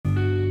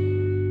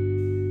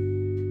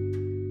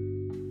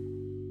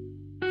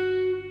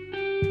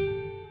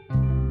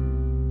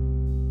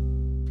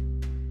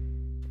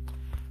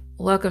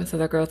Welcome to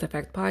the Growth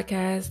Effect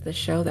Podcast, the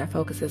show that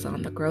focuses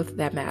on the growth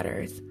that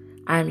matters.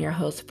 I'm your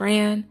host,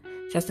 Fran,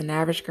 just an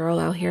average girl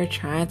out here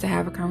trying to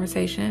have a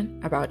conversation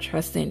about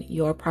trusting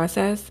your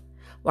process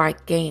while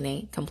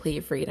gaining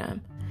complete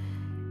freedom.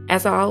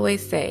 As I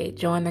always say,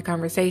 join the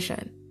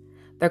conversation.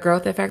 The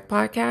Growth Effect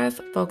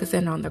Podcast,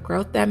 focusing on the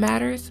growth that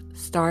matters,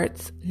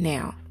 starts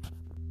now.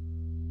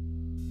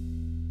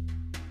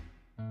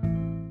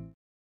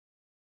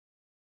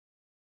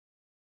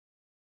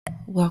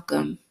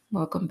 Welcome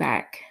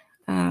back.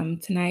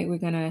 Tonight we're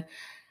going to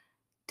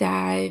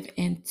dive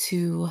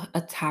into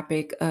a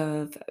topic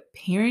of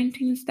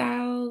parenting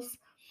styles.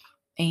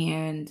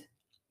 And,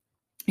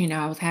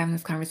 I was having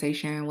this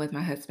conversation with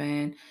my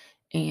husband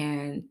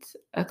and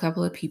a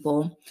couple of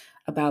people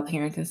about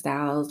parenting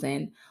styles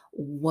and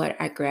what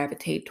I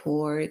gravitate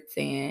towards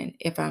and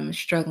if I'm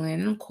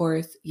struggling. And of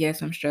course,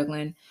 yes, I'm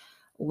struggling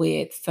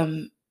with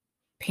some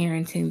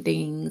parenting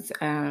things.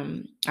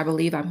 I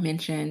believe I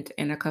mentioned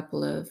in a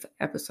couple of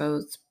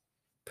episodes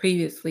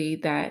previously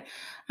that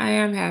I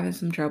am having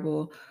some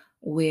trouble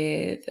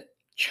with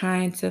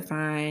trying to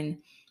find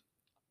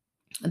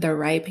the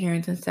right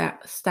parenting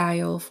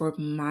style for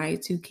my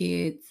two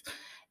kids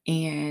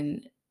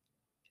and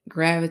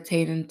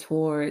gravitating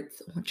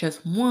towards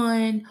just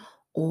one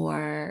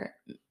or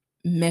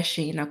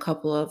meshing a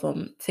couple of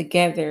them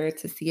together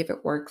to see if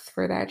it works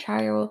for that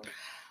child.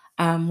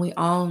 We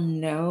all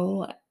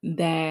know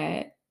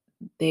that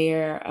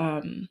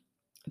there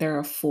there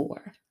are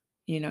four.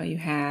 You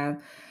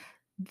have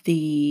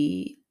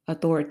the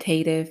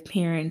authoritative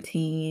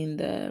parenting,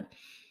 the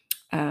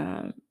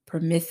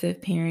permissive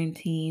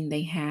parenting,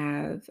 they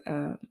have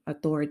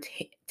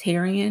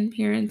authoritarian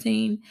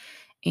parenting,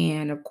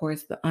 and of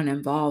course, the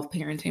uninvolved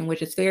parenting,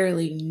 which is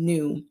fairly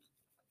new,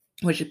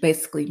 which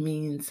basically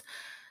means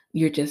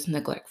you're just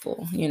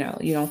neglectful. You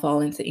don't fall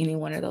into any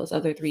one of those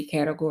other three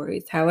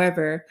categories.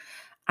 However,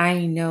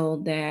 I know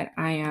that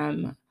I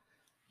am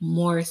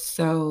more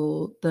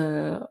so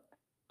the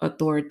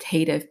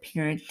authoritative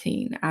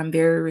parenting. I'm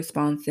very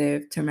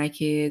responsive to my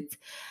kids.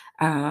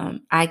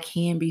 I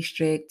can be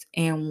strict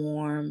and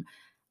warm.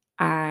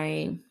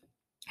 I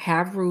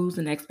have rules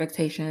and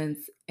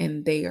expectations,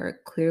 and they are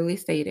clearly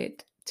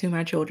stated to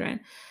my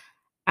children.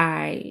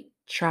 I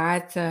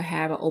try to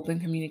have an open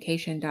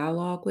communication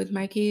dialogue with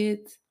my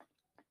kids.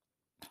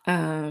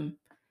 Um,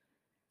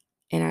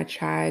 and I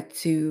try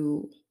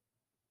to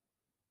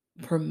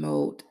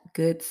promote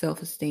good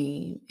self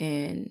esteem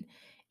and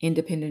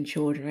independent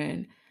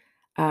children.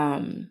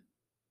 Um,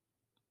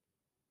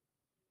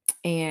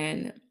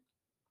 and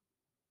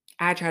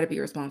I try to be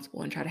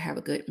responsible and try to have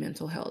a good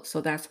mental health. So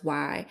that's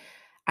why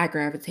I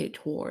gravitate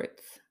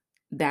towards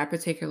that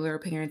particular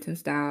parenting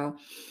style.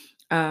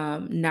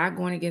 Not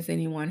going against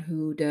anyone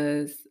who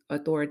does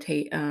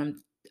authoritarian,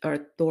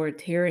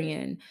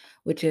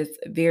 which is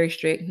very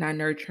strict, not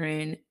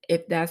nurturing.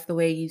 If that's the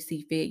way you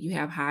see fit, you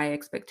have high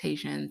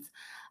expectations,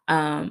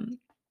 and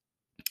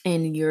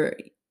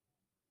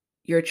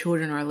your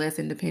children are less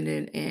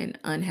independent and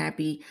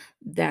unhappy.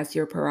 That's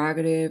your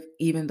prerogative.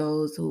 Even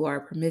those who are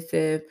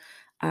permissive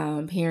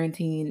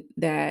parenting,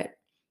 that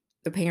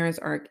the parents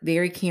are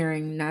very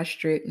caring, not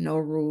strict, no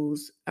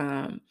rules.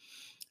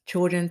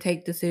 Children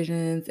take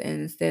decisions,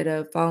 and instead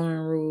of following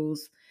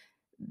rules,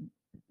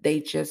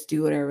 they just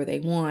do whatever they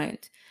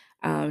want.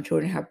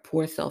 Children have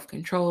poor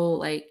self-control.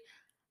 Like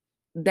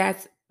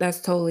that's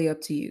totally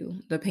up to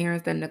you. The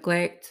parents that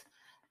neglect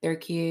their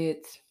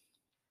kids,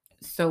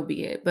 so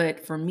be it.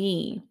 But for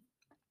me,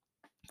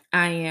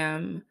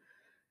 I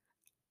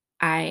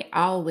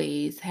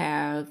always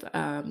have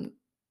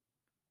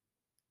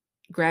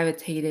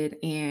gravitated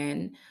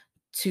and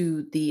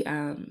to the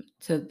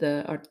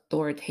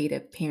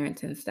authoritative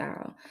parenting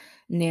style.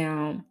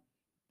 Now,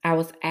 I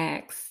was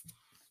asked,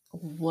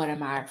 what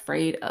am I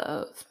afraid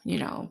of,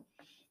 the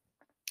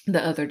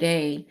other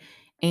day.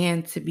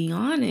 And to be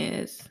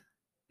honest,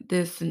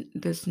 this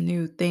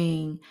new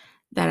thing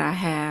that I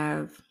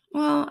have,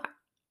 well,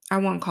 I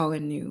won't call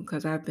it new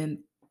because I've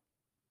been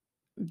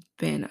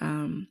thinking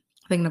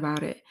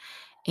about it.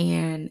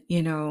 And,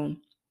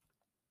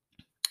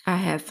 I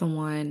had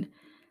someone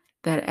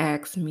that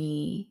asked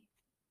me,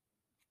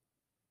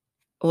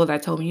 well,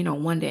 that told me,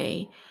 one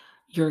day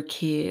your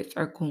kids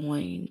are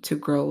going to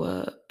grow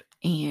up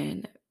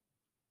and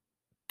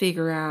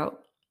figure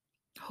out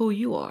who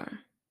you are.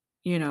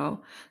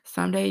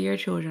 Someday your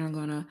children are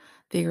going to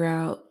figure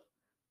out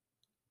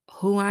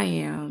who I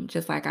am,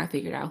 just like I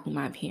figured out who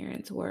my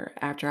parents were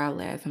after I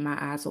left and my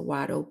eyes were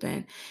wide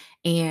open.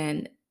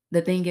 And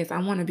the thing is, I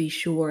want to be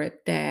sure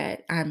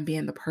that I'm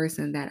being the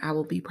person that I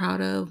will be proud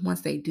of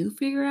once they do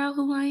figure out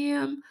who I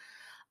am.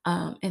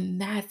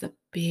 And that's a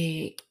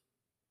big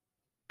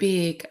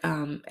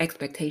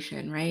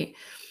expectation, right?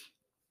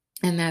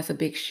 And that's a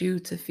big shoe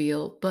to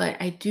fill. But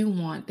I do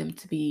want them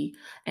to be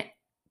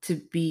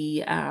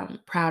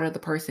proud of the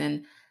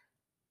person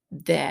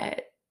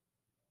that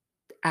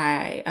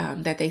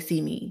that they see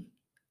me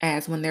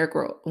as when they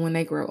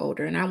grow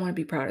older, and I want to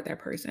be proud of that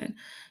person.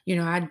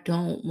 I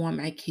don't want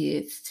my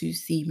kids to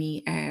see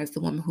me as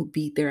the woman who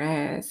beat their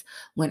ass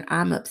when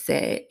I'm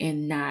upset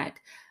and not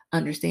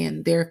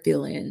understand their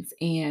feelings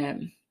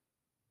and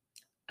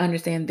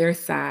understand their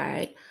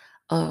side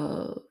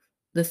of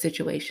the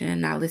situation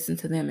and not listen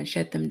to them and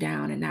shut them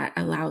down and not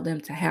allow them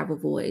to have a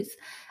voice.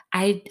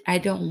 I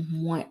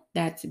don't want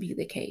that to be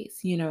the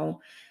case.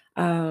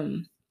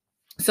 Um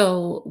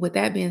so with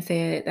that being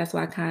said, that's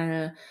why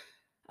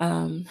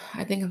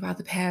I think about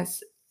the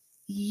past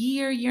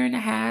year and a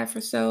half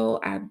or so,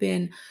 I've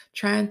been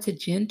trying to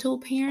gentle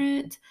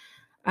parent.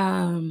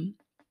 Um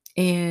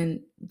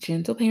and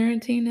gentle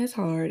parenting is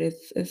hard.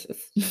 It's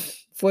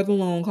for the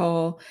long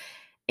haul.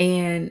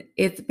 And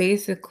it's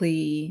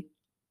basically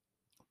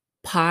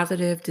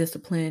positive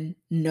discipline,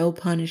 no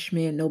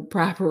punishment, no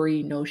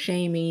bribery, no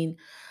shaming.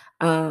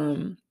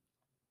 Um,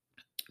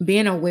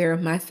 Being aware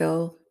of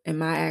myself and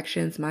my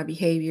actions, my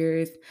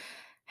behaviors,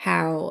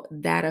 how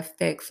that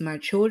affects my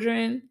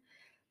children,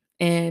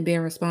 and being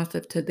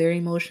responsive to their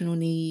emotional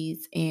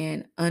needs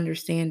and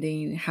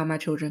understanding how my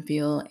children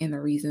feel and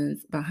the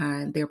reasons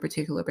behind their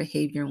particular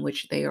behavior in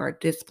which they are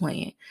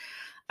displaying.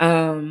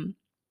 Um,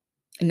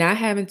 Not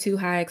having too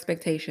high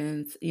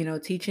expectations,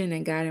 teaching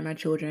and guiding my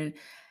children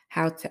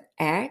how to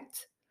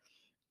act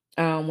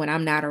when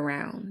I'm not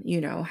around,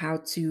 how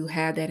to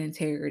have that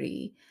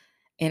integrity.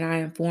 And I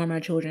inform my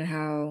children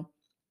how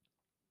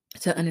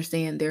to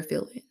understand their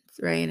feelings,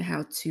 right? And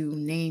how to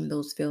name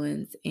those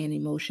feelings and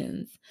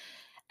emotions.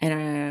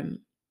 And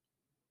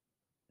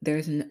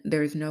there's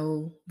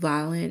no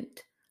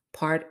violent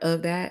part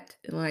of that.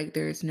 Like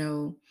there's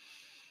no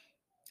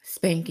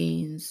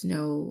spankings,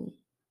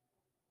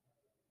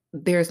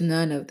 there's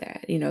none of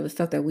that. The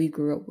stuff that we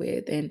grew up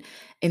with. And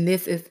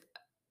this is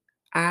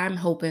I'm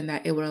hoping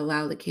that it would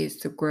allow the kids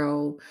to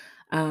grow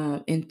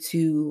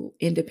into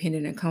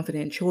independent and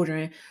confident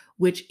children,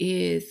 which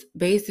is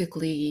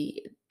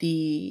basically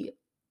the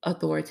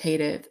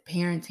authoritative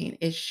parenting.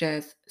 It's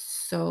just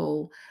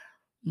so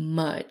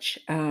much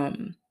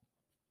on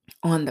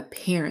the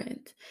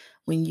parent.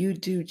 When you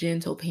do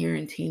gentle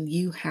parenting,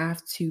 you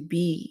have to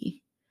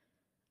be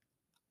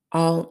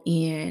all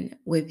in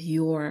with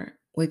your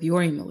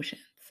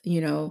emotions.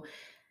 You know,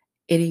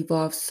 it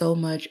involves so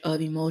much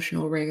of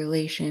emotional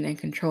regulation and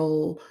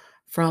control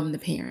from the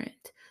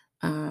parent,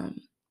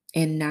 um,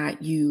 and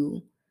not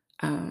you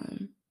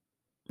um,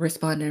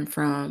 responding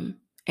from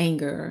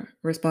anger,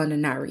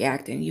 responding, not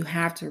reacting. You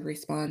have to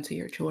respond to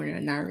your children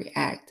and not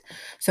react.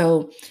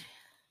 So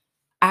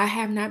I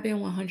have not been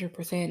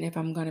 100%, if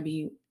I'm going to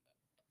be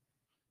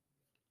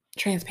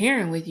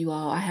transparent with you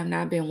all, I have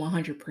not been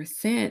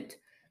 100%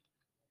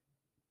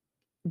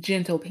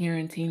 gentle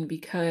parenting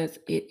because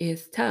it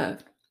is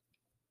tough.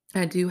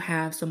 I do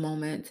have some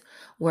moments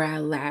where I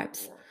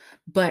lapse,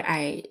 but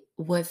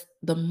what's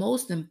the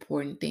most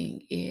important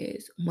thing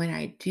is when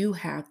I do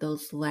have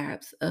those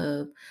lapse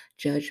of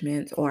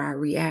judgments or I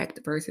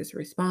react versus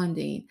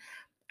responding,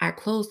 I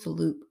close the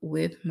loop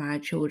with my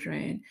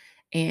children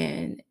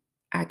and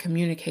I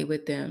communicate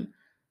with them.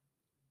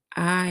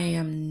 I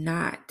am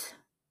not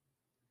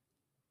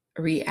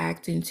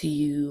reacting to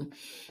you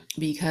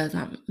because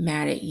I'm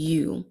mad at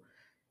you.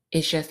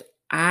 It's just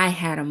I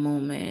had a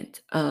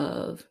moment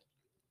of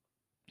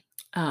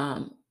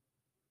um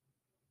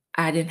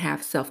I didn't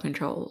have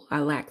self-control. I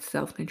lacked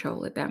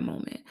self-control at that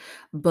moment.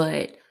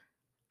 But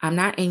I'm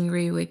not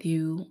angry with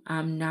you.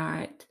 I'm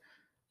not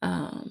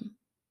um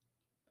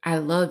I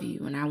love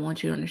you and I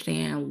want you to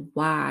understand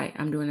why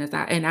I'm doing this.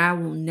 And I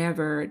will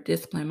never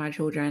discipline my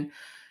children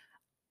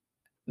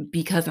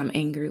because I'm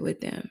angry with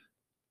them.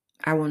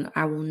 I will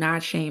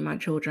not shame my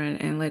children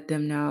and let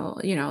them know,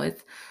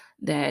 it's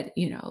that,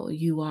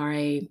 you are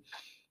a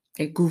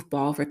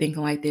goofball for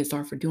thinking like this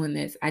or for doing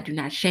this. I do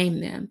not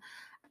shame them.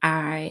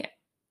 I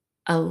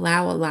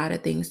allow a lot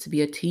of things to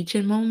be a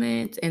teaching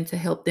moment and to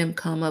help them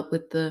come up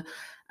with the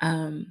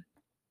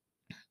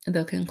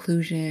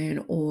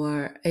conclusion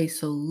or a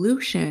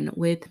solution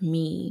with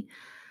me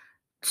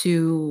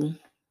to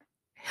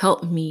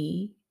help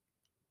me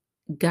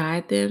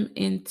guide them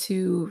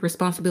into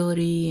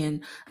responsibility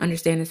and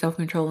understanding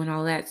self-control and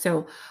all that.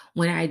 So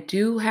when I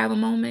do have a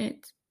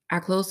moment, I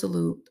close the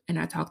loop and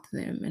I talk to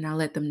them and I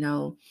let them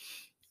know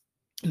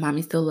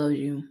mommy still loves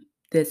you.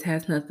 This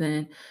has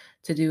nothing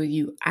to do with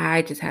you.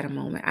 I just had a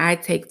moment. I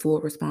take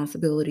full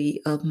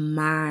responsibility of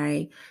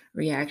my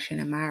reaction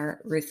and my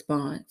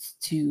response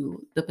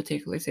to the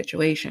particular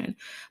situation.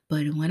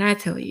 But when I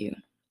tell you,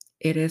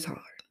 it is hard.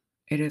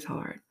 It is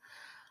hard.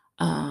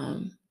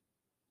 Um,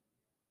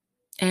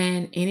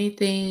 and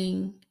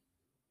anything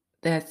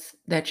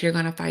that you're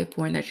gonna fight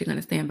for and that you're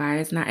gonna stand by,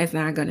 it's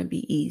not gonna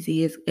be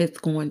easy. It's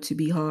going to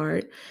be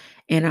hard.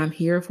 And I'm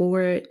here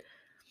for it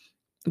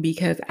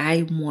because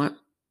I want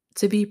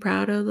to be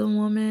proud of the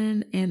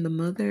woman and the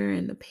mother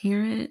and the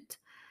parent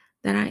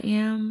that I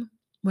am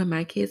when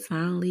my kids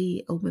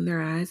finally open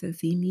their eyes and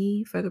see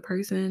me for the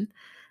person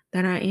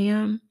that I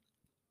am.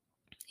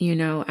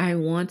 I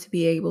want to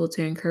be able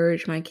to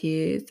encourage my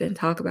kids and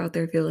talk about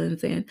their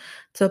feelings and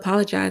to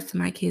apologize to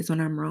my kids when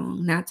I'm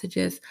wrong, not to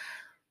just,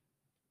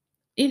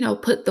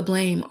 put the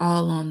blame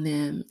all on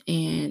them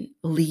and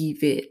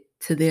leave it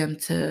to them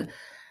to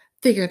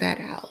figure that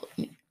out.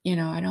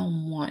 I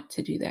don't want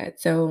to do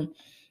that. So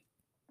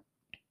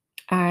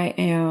I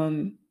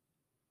am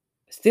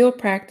still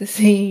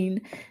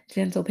practicing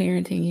gentle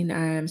parenting.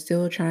 I am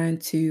still trying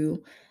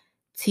to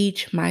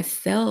teach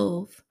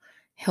myself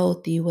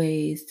healthy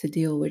ways to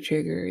deal with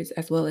triggers,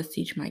 as well as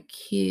teach my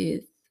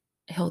kids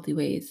healthy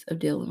ways of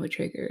dealing with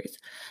triggers.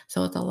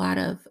 So it's a lot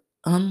of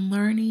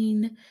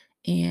unlearning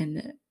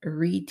and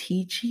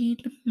reteaching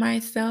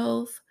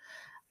myself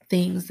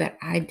things that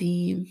I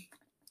deem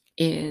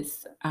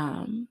is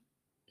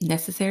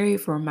necessary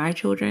for my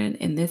children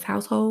in this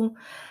household.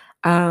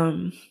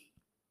 Um,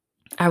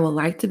 I would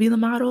like to be the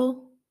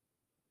model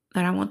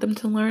that I want them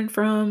to learn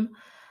from.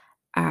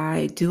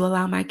 I do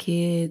allow my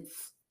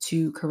kids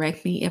to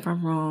correct me if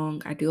I'm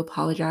wrong. I do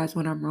apologize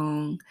when I'm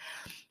wrong.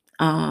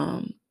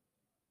 Um,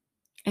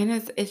 and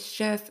it's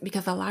just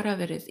because a lot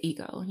of it is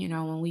ego.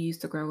 When we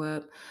used to grow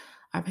up,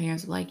 our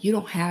parents were like, you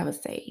don't have a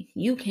say.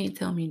 You can't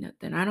tell me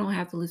nothing. I don't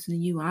have to listen to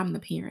you. I'm the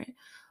parent.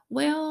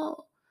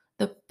 Well,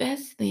 the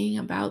best thing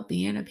about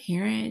being a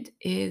parent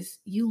is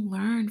you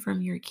learn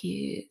from your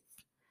kids.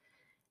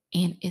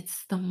 And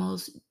it's the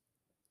most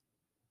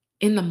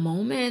in the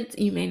moment,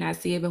 you may not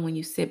see it, but when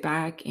you sit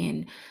back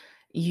and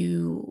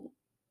you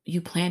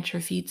you plant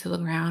your feet to the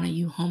ground and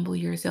you humble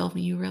yourself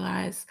and you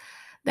realize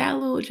that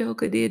little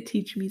joker did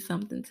teach me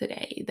something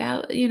today.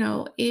 That,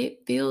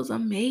 it feels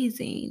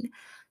amazing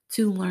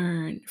to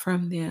learn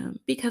from them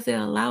because it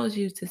allows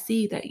you to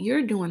see that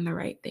you're doing the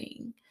right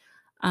thing.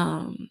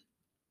 Um,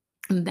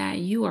 that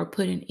you are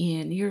putting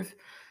in,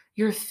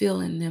 you're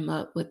filling them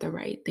up with the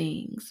right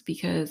things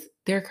because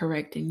they're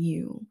correcting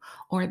you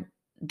or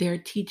they're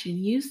teaching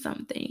you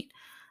something.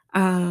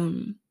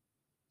 Um,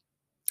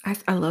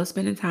 I love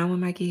spending time with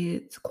my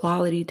kids,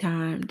 quality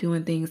time,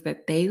 doing things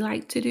that they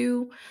like to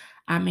do.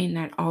 I may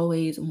not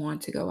always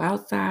want to go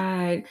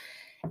outside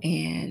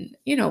and,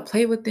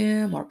 play with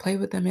them or play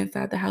with them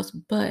inside the house,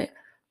 but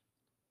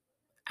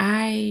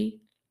I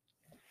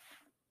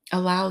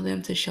allow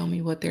them to show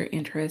me what they're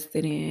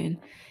interested in.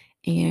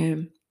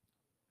 And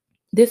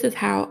this is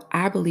how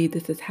I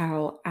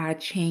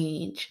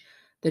change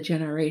the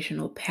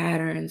generational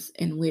patterns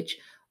in which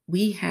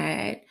we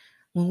had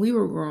when we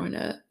were growing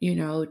up.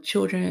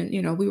 Children,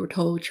 we were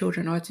told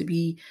children are to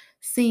be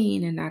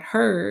seen and not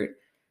heard.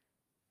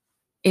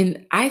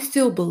 And I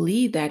still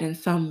believe that in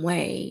some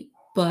way,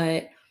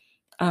 but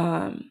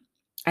um,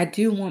 I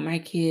do want my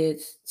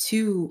kids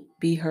to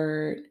be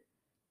heard,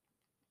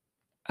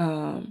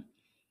 um,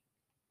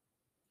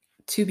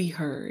 to be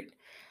heard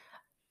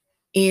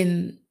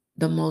in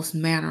the most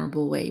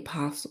mannerable way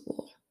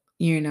possible.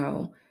 You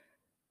know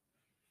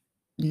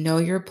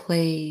your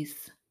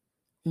place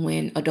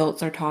when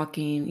adults are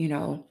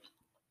talking,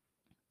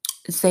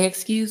 say,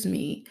 excuse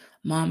me,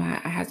 mom,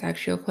 I have to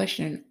ask you a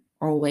question,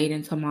 or wait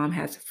until mom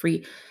has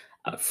free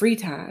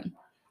time.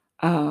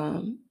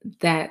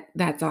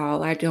 That's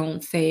all. I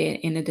don't say it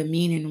in a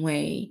demeaning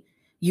way.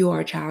 You are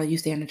a child, you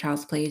stay in a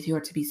child's place, you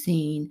are to be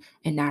seen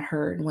and not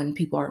heard when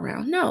people are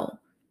around. No,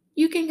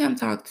 you can come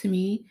talk to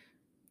me.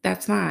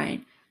 That's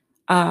fine.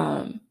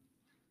 Um,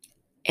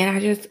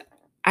 and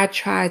I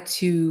try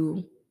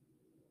to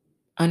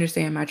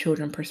understand my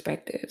children's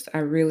perspectives. I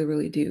really,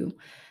 really do.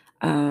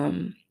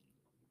 Um,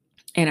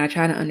 And I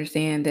try to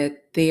understand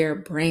that their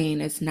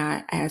brain is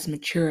not as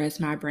mature as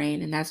my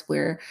brain, and that's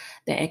where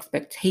the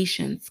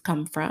expectations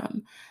come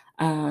from.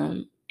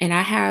 And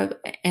I have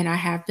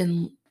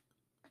been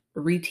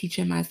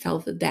reteaching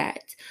myself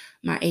that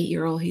my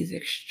 8-year old, he's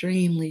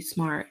extremely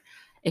smart.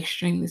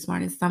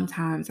 And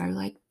sometimes I'm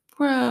like,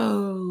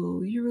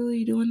 bro, you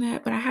really doing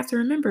that? But I have to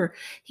remember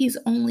he's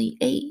only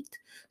 8,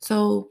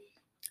 so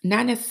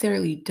not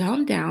necessarily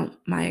dumb down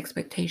my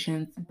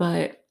expectations,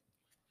 but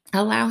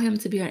allow him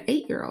to be an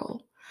 8-year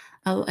old.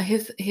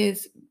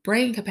 His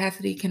brain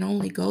capacity can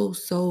only go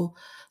so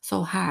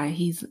high.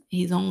 He's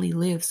only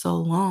lived so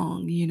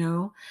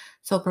long.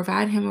 So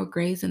provide him with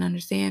grace and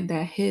understand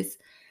that his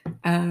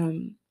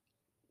um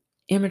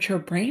immature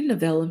brain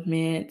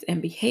development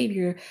and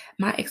behavior,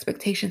 my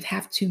expectations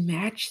have to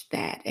match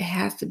that. It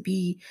has to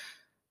be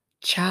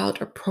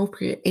child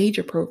appropriate, age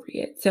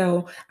appropriate.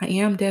 So I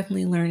am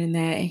definitely learning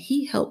that, and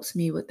he helps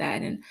me with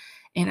that, and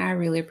I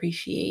really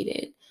appreciate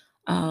it.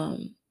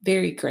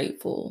 Very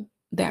grateful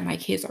that my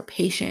kids are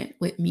patient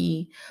with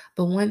me.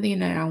 But one thing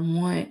that I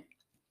want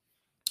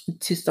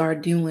to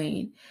start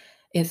doing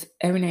is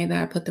every night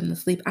that I put them to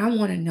sleep, I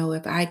want to know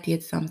if I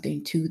did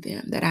something to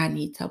them that I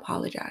need to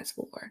apologize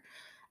for.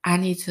 I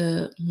need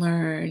to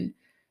learn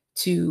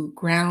to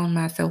ground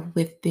myself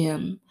with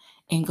them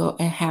and go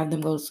and have them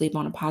go to sleep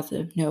on a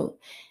positive note.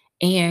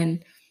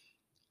 And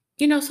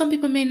some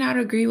people may not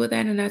agree with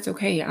that, and that's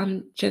okay.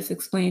 I'm just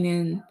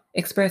expressing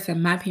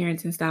my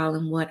parenting style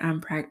and what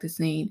I'm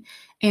practicing.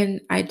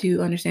 And I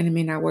do understand it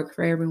may not work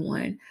for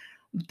everyone,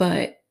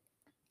 but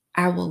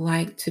I would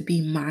like to be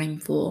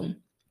mindful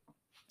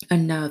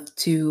enough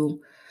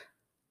to,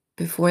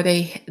 before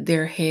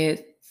their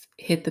heads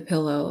hit the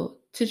pillow,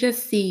 to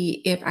just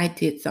see if I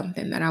did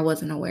something that I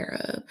wasn't aware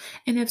of.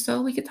 And if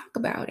so, we could talk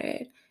about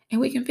it and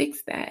we can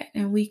fix that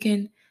and we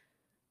can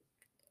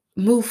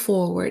move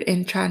forward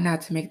and try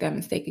not to make that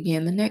mistake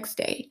again the next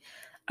day.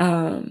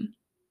 Um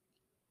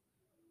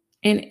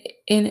and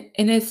and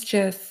it's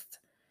just,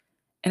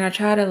 and I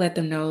try to let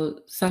them know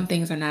some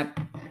things are not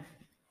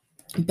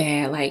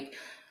bad. Like,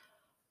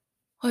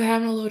 we're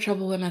having a little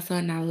trouble with my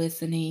son not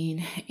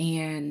listening,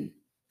 and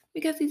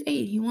because he's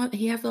 8,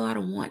 he has a lot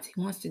of wants.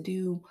 He wants to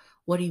do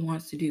what he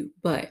wants to do,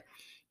 but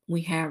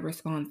we have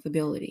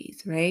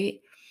responsibilities,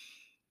 right?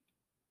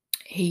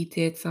 He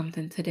did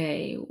something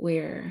today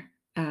where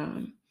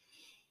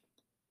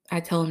I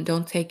tell him,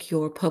 don't take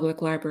your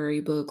public library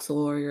books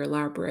or your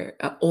library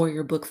or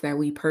your books that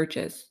we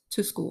purchase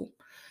to school.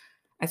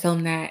 I tell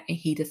him that, and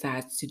he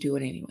decides to do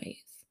it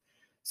anyways.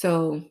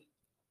 So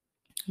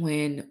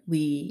when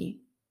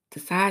we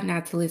decide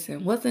not to listen,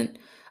 it wasn't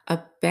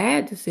a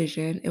bad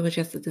decision. It was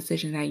just a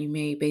decision that you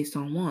made based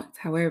on wants.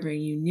 However,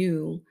 you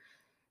knew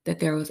that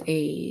there was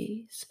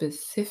a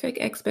specific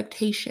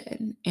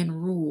expectation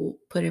and rule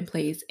put in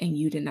place, and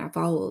you did not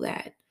follow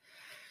that.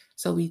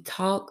 So we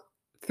talked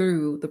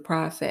through the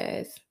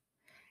process,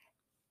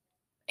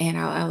 and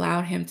I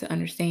allowed him to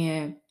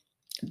understand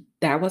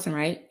that wasn't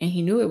right, and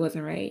he knew it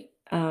wasn't right,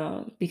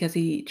 because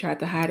he tried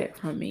to hide it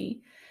from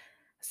me.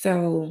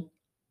 So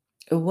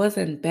it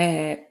wasn't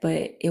bad,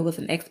 but it was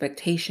an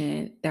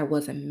expectation that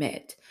wasn't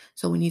met.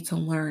 So we need to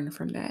learn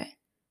from that.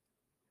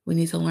 We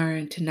need to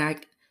learn to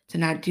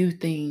not do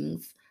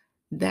things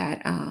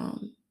that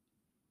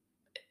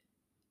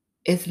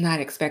it's not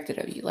expected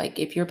of you. Like,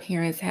 if your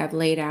parents have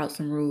laid out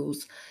some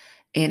rules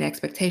and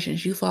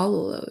expectations, you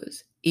follow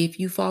those. If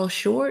you fall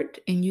short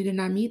and you did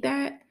not meet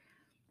that,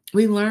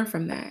 we learn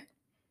from that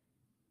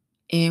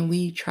and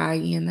we try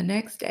again the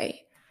next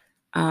day.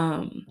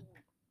 Um,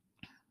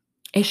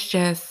 it's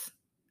just,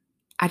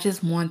 I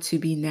just want to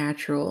be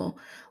natural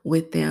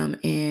with them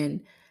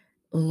and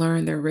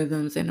learn their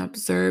rhythms and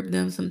observe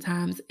them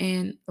sometimes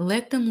and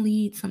let them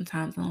lead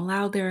sometimes and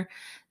allow their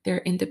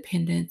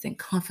independence and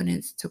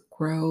confidence to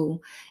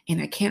grow.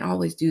 And I can't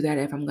always do that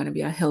if I'm going to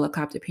be a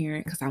helicopter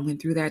parent, because I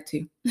went through that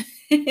too.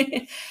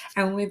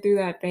 I went through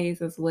that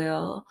phase as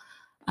well,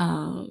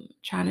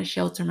 trying to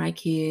shelter my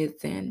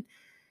kids and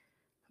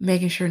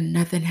making sure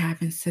nothing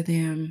happens to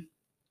them.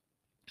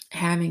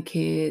 Having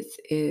kids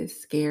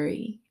is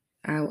scary.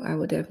 I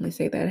would definitely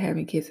say that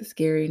having kids is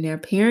scary. Now,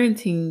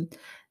 parenting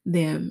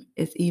them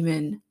is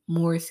even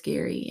more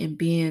scary, and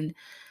being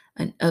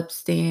an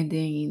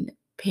upstanding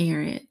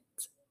parent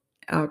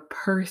or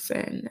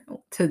person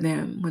to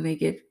them when they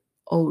get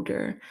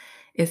older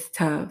is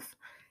tough.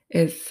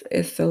 It's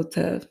so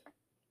tough.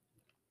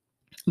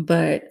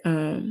 But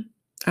I'm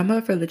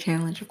up for the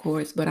challenge, of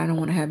course, but I don't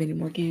want to have any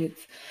more kids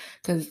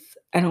because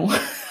I don't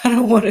I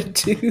don't want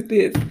to do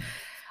this.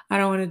 I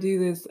don't want to do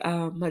this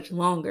much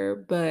longer,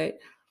 but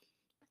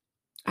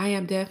I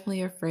am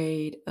definitely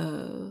afraid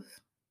of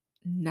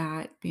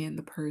not being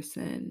the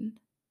person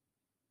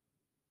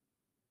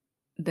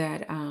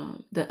that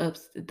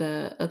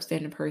the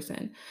upstanding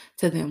person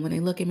to them when they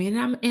look at me,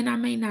 and I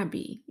may not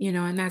be,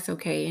 and that's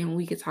okay, and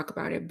we could talk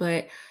about it,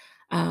 but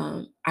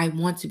I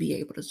want to be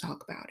able to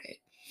talk about it.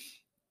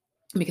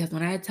 Because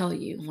when I tell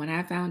you, when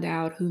I found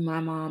out who my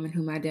mom and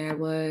who my dad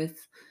was,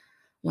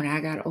 when I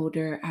got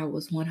older, I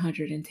was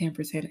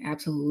 110%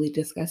 absolutely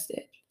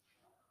disgusted.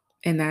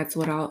 And that's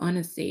what all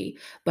honesty.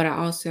 But I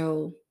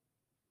also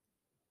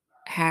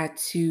had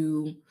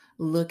to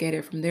look at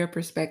it from their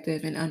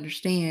perspective and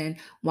understand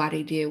why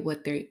they did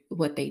what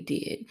they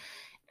did.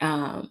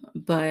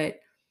 But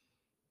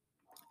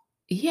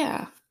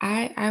yeah,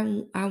 I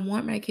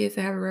want my kids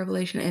to have a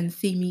revelation and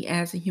see me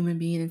as a human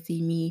being and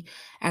see me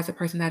as a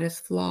person that is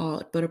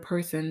flawed, but a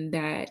person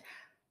that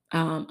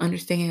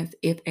understands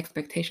if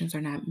expectations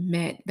are not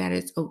met, that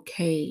it's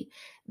okay,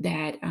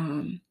 that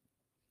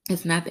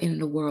it's not the end of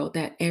the world,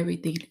 that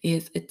everything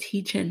is a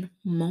teaching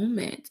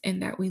moment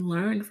and that we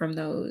learn from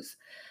those.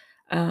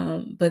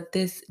 But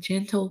this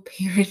gentle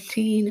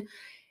parenting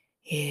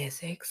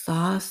is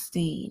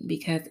exhausting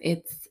because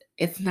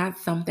it's not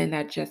something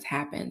that just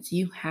happens.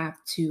 You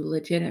have to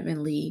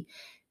legitimately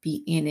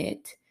be in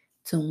it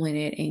to win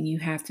it, and you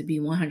have to be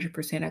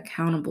 100%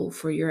 accountable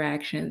for your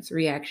actions,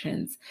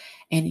 reactions,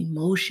 and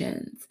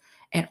emotions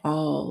at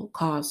all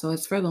costs. So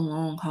it's for the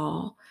long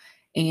haul,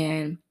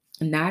 and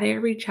not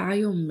every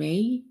child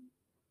may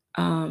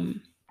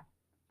um,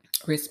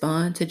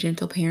 respond to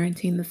gentle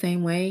parenting the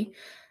same way.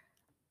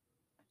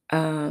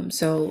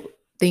 So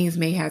things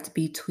may have to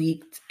be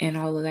tweaked and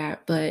all of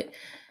that, but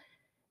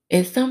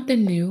it's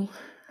something new.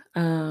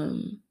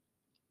 Um,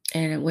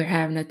 and we're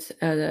having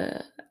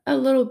a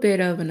little bit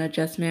of an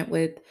adjustment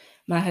with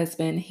my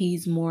husband.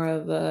 He's more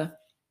of a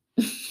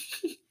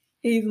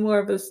he's more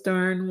of a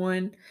stern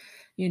one.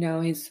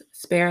 He's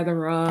spare the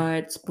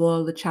rod,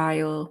 spoil the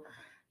child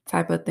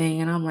type of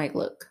thing. And I'm like,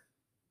 look,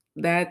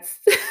 that's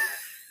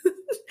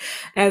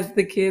As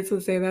the kids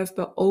would say, that's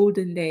the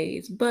olden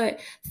days. But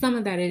some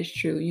of that is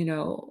true.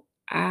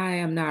 I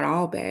am not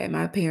all bad.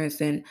 My parents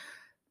didn't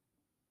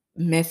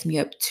mess me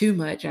up too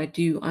much. I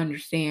do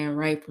understand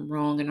right from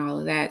wrong and all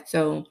of that.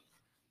 So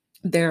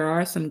there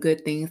are some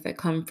good things that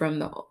come from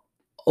the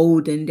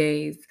olden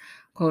days,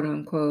 quote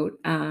unquote.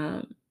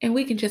 And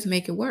we can just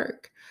make it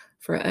work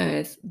for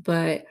us.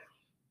 But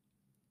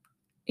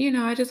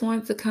I just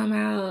wanted to come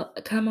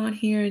on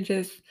here and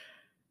just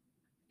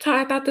talk.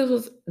 I thought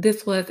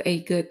this was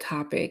a good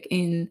topic,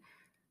 and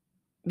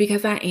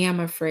because I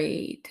am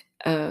afraid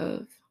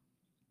of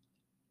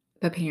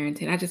the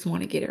parenting, I just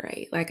want to get it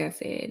right, like I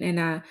said, and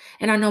I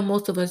know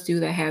most of us do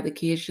that have the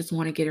kids just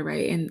want to get it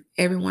right, and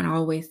everyone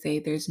always say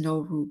there's no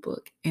rule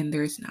book, and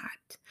there's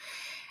not.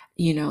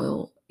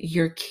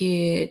 Your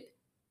kid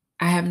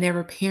I have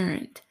never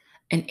parented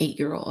an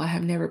 8-year-old. I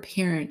have never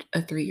parented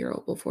a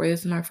 3-year-old before. This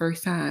is my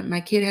first time.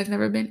 My kid has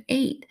never been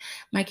 8.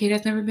 My kid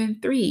has never been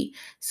 3.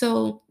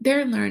 So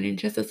they're learning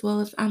just as well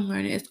as I'm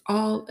learning. It's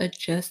all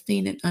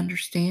adjusting and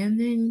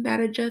understanding that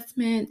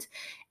adjustment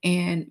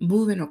and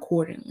moving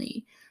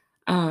accordingly.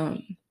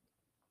 Um,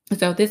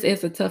 so this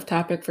is a tough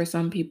topic for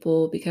some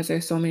people because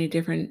there's so many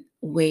different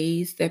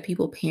ways that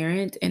people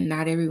parent and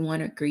not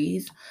everyone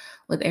agrees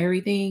with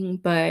everything.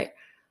 But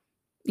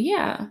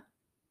yeah,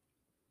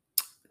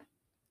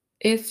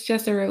 it's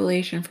just a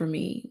revelation for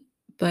me,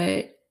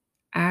 but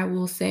I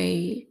will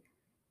say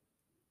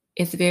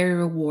it's very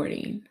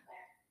rewarding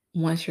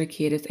once your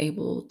kid is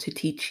able to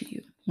teach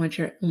you, once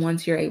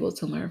you're able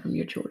to learn from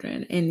your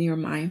children and you're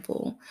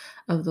mindful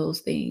of those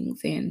things.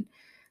 And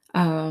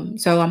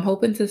so I'm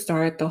hoping to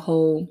start the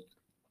whole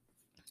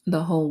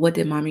what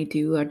did mommy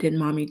do, or did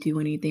mommy do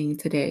anything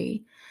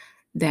today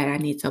that I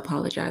need to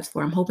apologize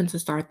for. I'm hoping to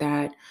start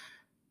that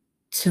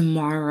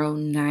tomorrow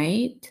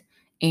night,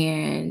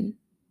 and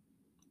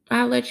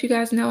I'll let you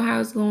guys know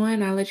how it's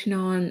going. I'll let you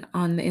know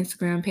on the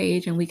Instagram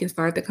page, and we can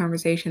start the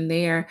conversation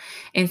there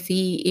and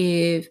see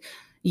if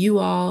you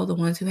all, the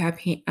ones who have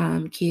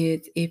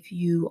kids, if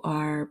you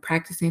are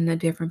practicing a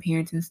different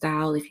parenting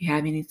style, if you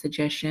have any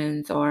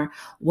suggestions or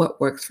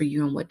what works for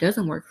you and what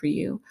doesn't work for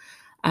you.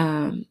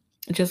 Um,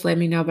 just let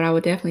me know, but I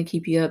would definitely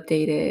keep you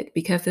updated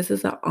because this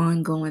is an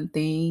ongoing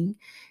thing.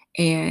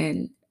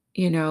 And,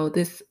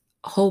 this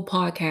whole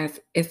podcast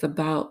is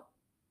about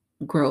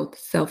growth,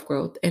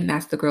 self-growth, and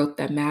that's the growth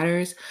that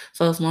matters.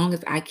 So as long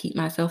as I keep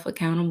myself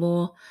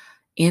accountable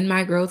in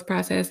my growth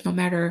process, no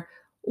matter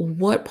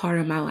what part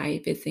of my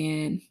life it's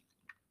in,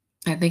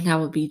 I think I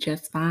will be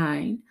just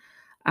fine.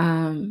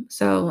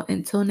 So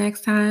until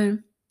next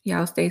time,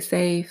 y'all stay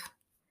safe.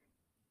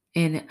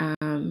 And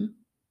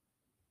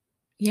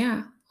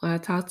yeah, well, I'll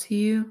talk to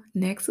you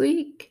next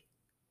week.